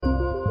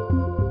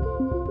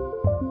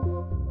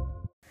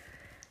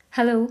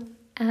Hello,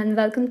 and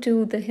welcome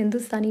to the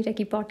Hindustani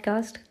Techie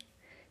podcast.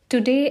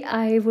 Today,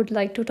 I would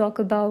like to talk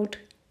about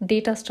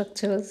data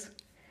structures.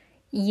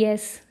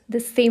 Yes,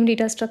 the same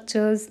data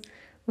structures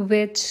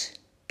which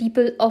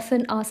people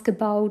often ask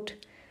about.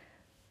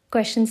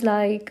 Questions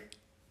like,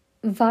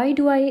 why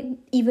do I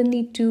even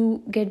need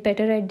to get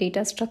better at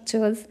data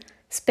structures,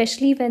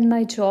 especially when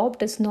my job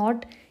does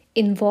not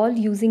involve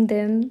using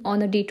them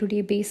on a day to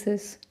day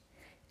basis?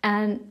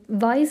 And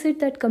why is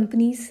it that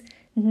companies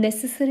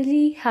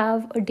necessarily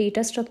have a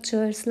data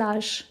structure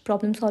slash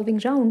problem solving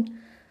round,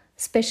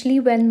 especially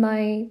when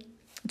my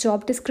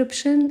job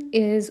description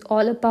is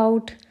all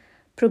about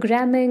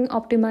programming,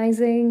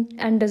 optimizing,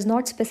 and does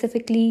not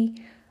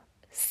specifically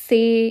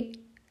say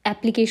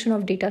application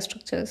of data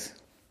structures?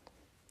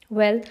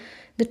 Well,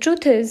 the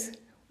truth is,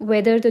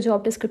 whether the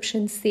job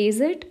description says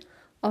it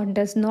or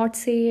does not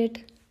say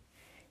it,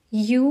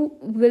 you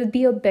will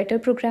be a better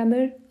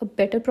programmer, a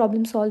better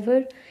problem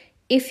solver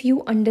if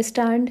you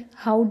understand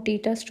how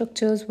data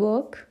structures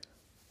work,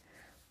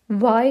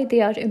 why they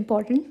are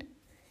important,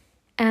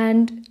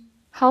 and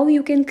how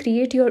you can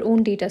create your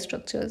own data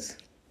structures.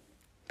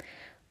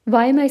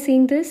 Why am I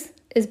saying this?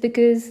 Is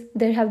because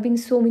there have been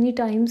so many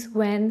times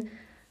when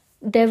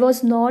there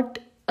was not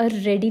a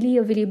readily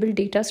available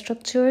data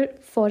structure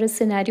for a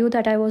scenario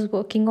that I was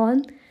working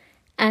on,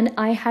 and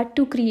I had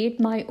to create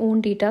my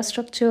own data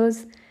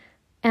structures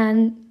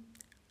and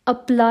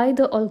apply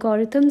the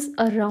algorithms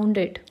around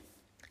it.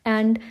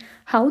 And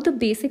how the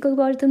basic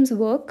algorithms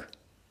work,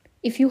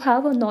 if you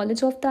have a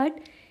knowledge of that,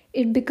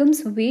 it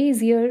becomes way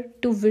easier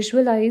to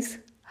visualize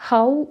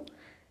how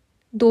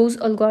those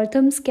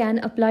algorithms can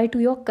apply to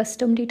your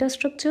custom data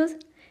structures,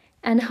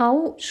 and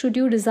how should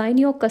you design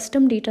your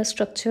custom data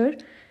structure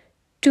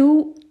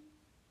to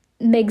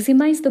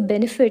maximize the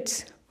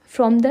benefits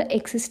from the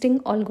existing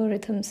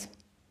algorithms.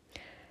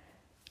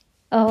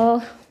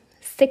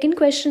 Second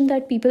question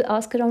that people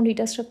ask around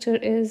data structure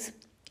is,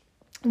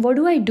 what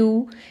do I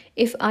do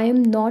if I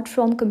am not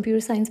from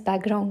computer science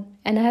background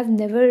and I have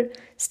never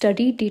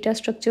studied data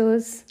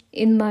structures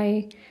in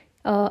my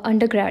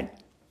undergrad?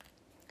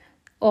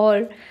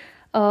 Or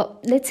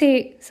let's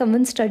say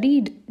someone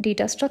studied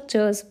data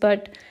structures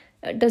but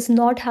does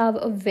not have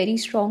a very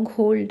strong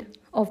hold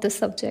of the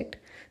subject.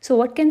 So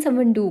what can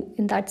someone do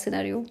in that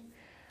scenario?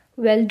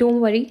 Well, don't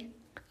worry.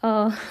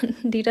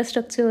 Data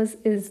structures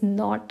is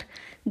not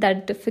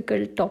that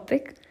difficult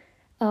topic.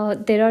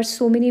 There are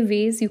so many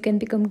ways you can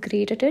become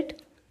great at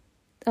it.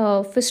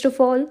 First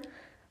of all,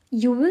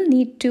 you will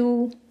need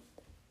to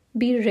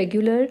be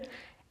regular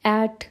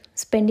at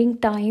spending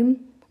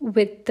time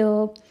with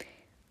the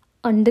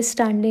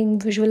understanding,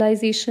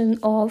 visualization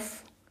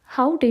of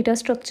how data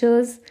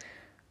structures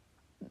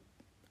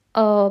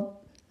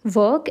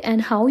work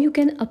and how you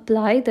can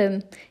apply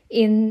them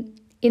in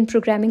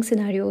programming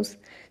scenarios.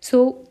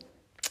 So,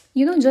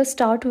 just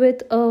start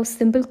with a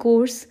simple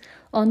course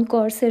on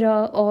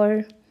Coursera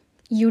or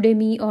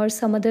Udemy or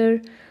some other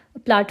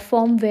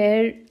platform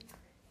where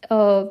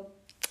uh,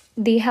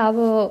 they have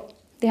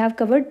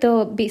covered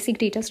the basic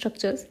data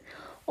structures.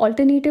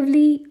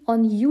 Alternatively,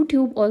 on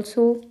YouTube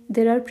also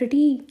there are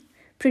pretty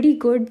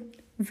good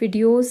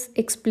videos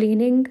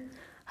explaining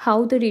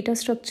how the data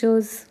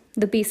structures,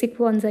 the basic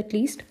ones at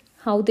least,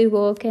 how they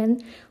work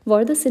and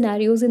what are the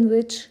scenarios in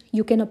which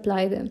you can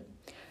apply them.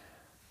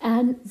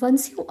 And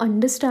once you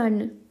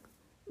understand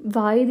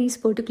why these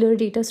particular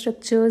data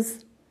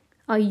structures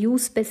are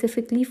used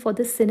specifically for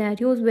the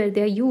scenarios where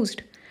they are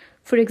used,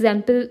 for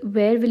example,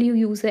 where will you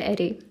use an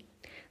array?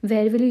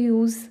 Where will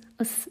you use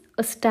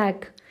a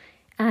stack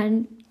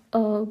and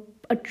a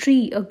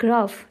tree, a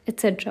graph,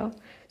 etc.?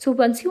 So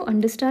once you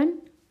understand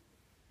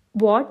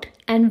what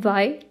and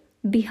why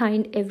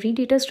behind every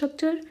data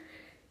structure,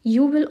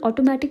 you will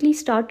automatically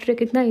start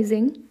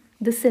recognizing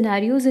the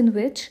scenarios in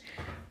which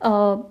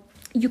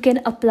you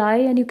can apply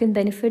and you can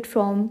benefit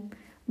from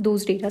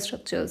those data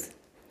structures.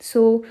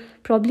 So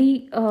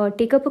probably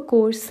take up a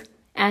course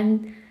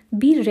and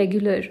be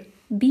regular,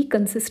 be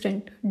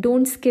consistent.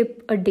 Don't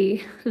skip a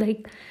day.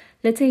 Like,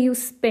 let's say you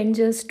spend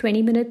just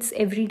 20 minutes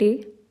every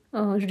day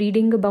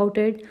reading about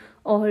it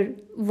or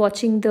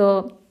watching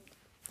the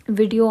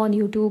video on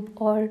YouTube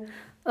or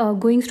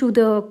going through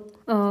the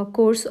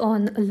course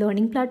on a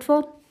learning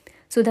platform.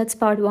 So that's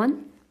part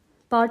one.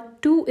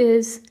 Part two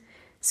is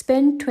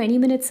spend 20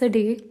 minutes a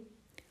day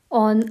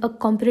on a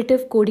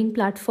competitive coding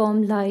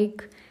platform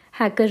like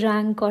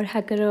HackerRank or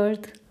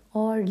HackerEarth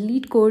or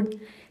LeetCode.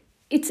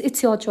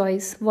 It's your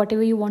choice,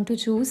 whatever you want to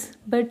choose,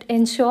 but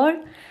ensure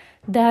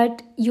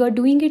that you are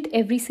doing it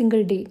every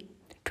single day,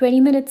 20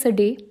 minutes a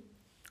day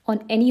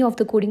on any of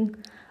the coding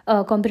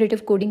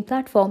competitive coding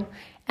platform,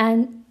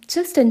 and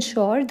just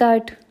ensure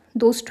that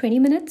those 20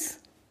 minutes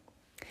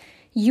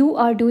you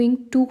are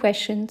doing two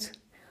questions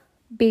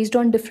based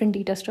on different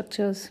data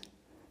structures.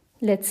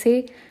 Let's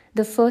say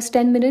the first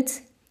 10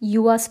 minutes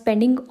you are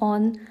spending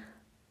on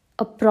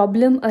a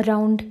problem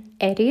around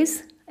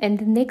arrays, and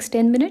the next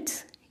 10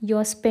 minutes you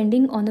are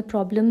spending on a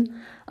problem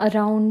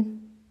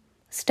around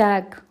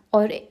stack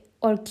or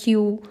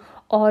queue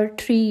or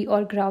tree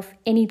or graph,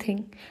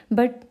 anything.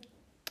 But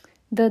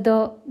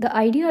The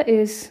idea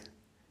is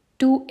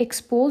to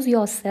expose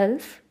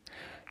yourself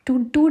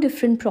to two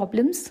different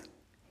problems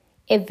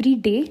every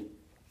day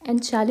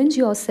and challenge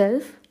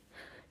yourself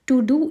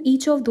to do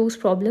each of those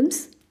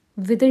problems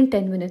within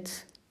 10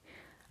 minutes.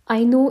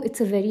 I know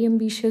it's a very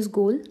ambitious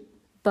goal,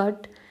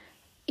 but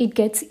it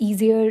gets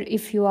easier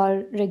if you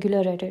are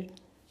regular at it.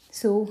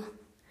 So,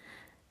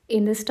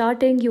 in the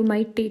starting, you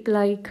might take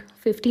like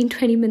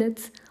 15-20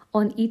 minutes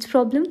on each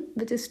problem,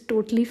 which is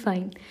totally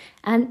fine.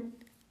 And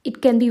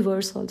it can be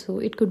worse also.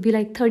 It could be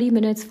like 30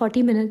 minutes,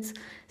 40 minutes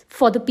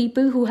for the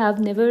people who have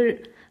never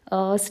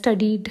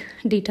studied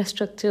data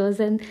structures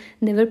and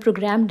never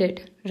programmed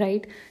it,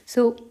 right?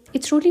 So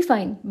it's totally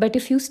fine. But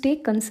if you stay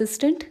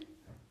consistent,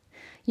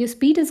 your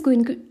speed is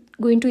going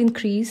to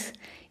increase.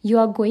 You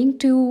are going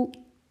to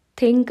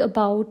think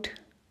about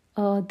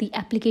the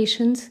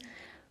applications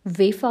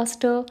way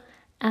faster,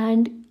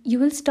 and you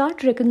will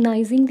start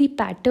recognizing the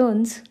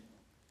patterns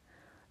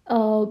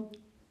uh,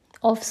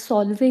 of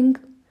solving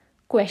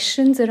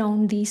questions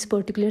around these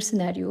particular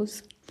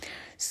scenarios.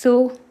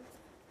 So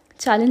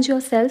challenge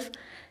yourself.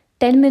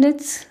 10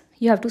 minutes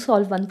you have to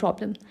solve one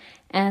problem,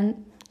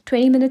 and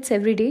 20 minutes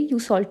every day you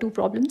solve two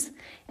problems,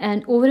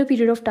 and over a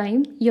period of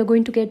time you're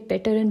going to get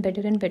better and better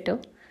and better.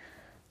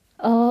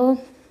 uh,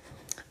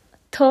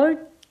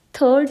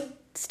 third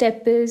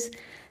step is,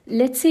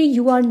 let's say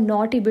you are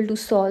not able to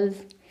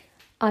solve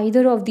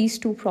either of these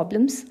two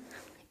problems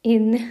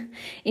in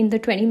the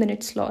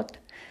 20-minute slot.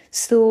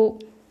 So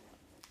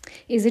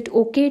is it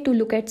okay to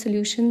look at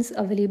solutions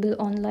available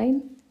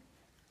online?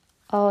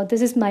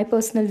 This is my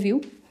personal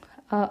view.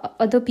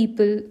 Other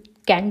people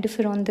can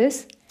differ on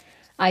this.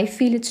 I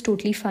feel it's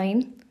totally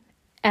fine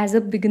as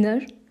a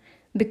beginner,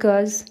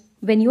 because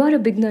when you are a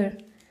beginner,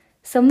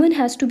 someone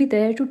has to be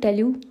there to tell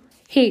you,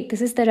 hey,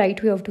 this is the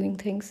right way of doing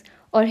things,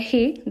 or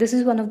hey, this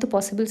is one of the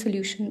possible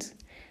solutions.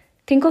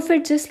 Think of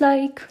it just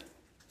like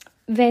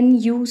when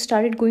you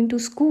started going to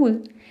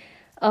school,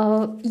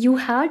 you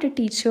had a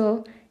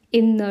teacher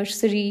in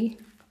nursery,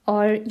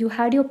 or you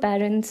had your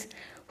parents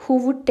who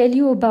would tell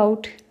you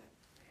about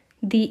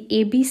the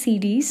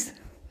ABCDs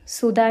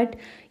so that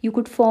you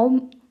could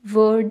form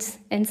words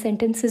and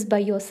sentences by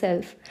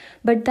yourself.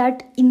 But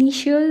that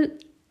initial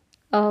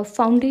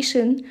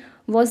foundation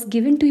was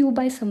given to you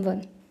by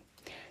someone.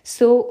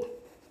 So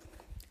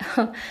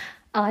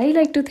I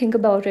like to think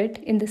about it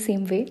in the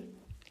same way.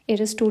 It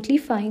is totally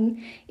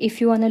fine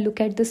if you want to look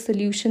at the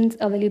solutions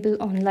available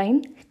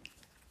online,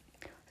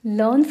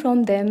 learn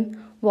from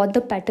them what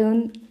the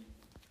pattern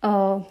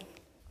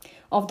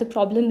of the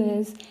problem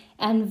is,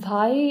 and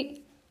why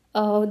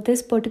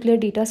this particular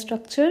data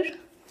structure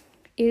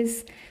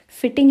is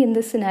fitting in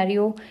the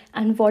scenario,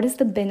 and what is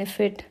the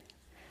benefit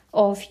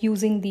of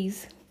using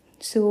these.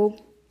 So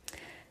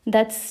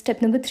that's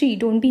step number 3.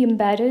 Don't be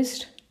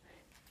embarrassed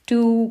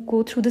to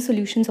go through the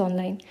solutions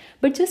online,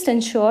 but just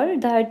ensure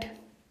that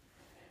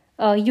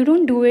you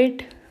don't do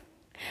it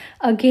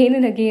again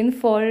and again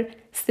for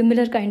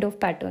similar kind of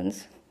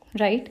patterns,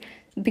 right?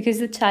 Because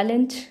the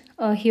challenge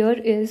here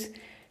is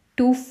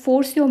to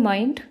force your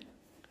mind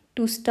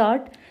to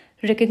start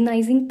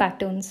recognizing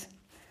patterns,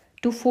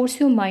 to force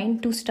your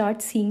mind to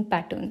start seeing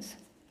patterns.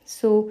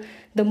 So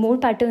the more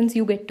patterns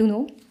you get to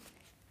know,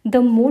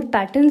 the more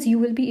patterns you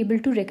will be able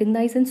to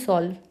recognize and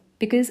solve,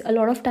 because a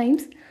lot of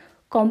times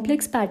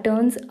complex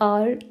patterns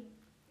are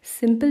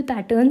simple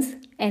patterns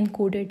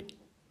encoded.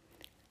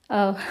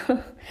 uh,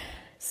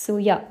 so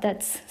yeah,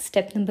 that's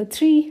step number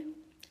 3.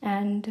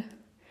 And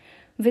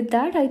with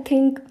that, I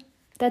think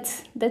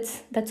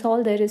that's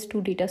all there is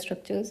to data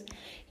structures.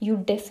 You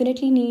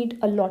definitely need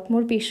a lot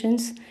more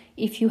patience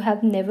if you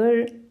have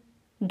never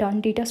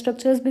done data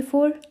structures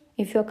before.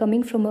 If you're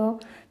coming from a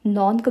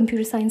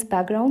non-computer science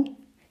background,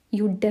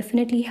 you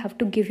definitely have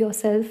to give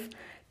yourself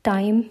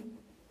time,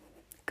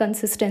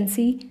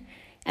 consistency,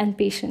 and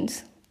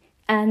patience.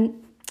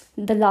 And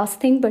the last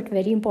thing, but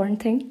very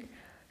important thing,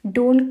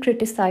 don't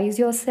criticize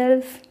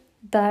yourself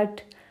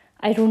that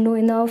I don't know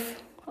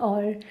enough,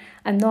 or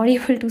I'm not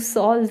able to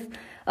solve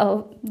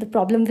the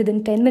problem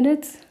within 10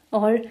 minutes,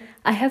 or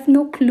I have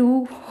no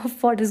clue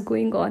of what is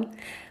going on.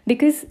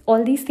 Because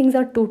all these things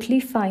are totally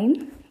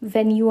fine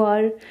when you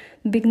are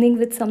beginning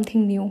with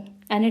something new,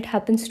 and it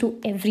happens to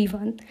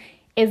everyone.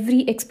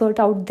 Every expert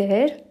out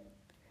there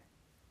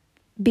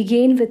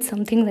began with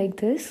something like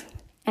this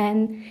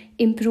and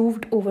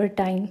improved over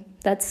time.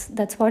 That's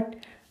what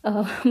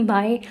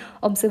my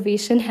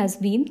observation has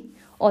been.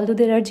 Although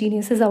there are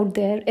geniuses out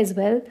there as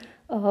well,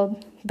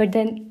 but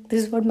then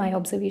this is what my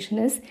observation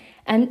is.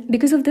 And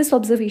because of this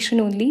observation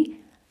only,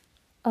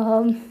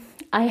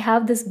 I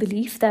have this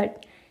belief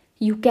that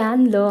you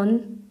can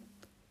learn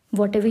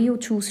whatever you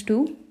choose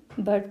to,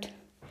 but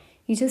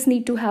you just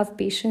need to have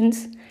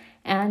patience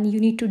and you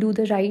need to do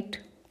the right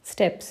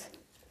steps.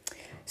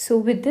 So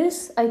with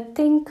this, I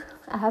think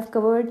I have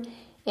covered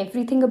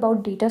everything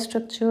about data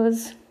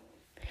structures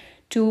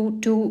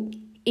to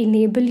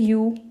enable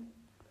you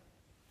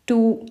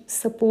to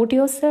support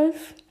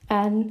yourself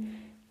and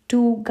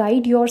to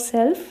guide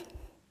yourself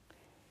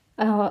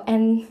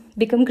and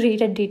become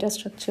great at data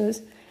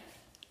structures.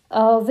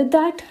 With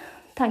that,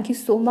 thank you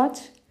so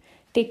much.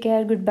 Take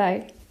care.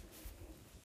 Goodbye.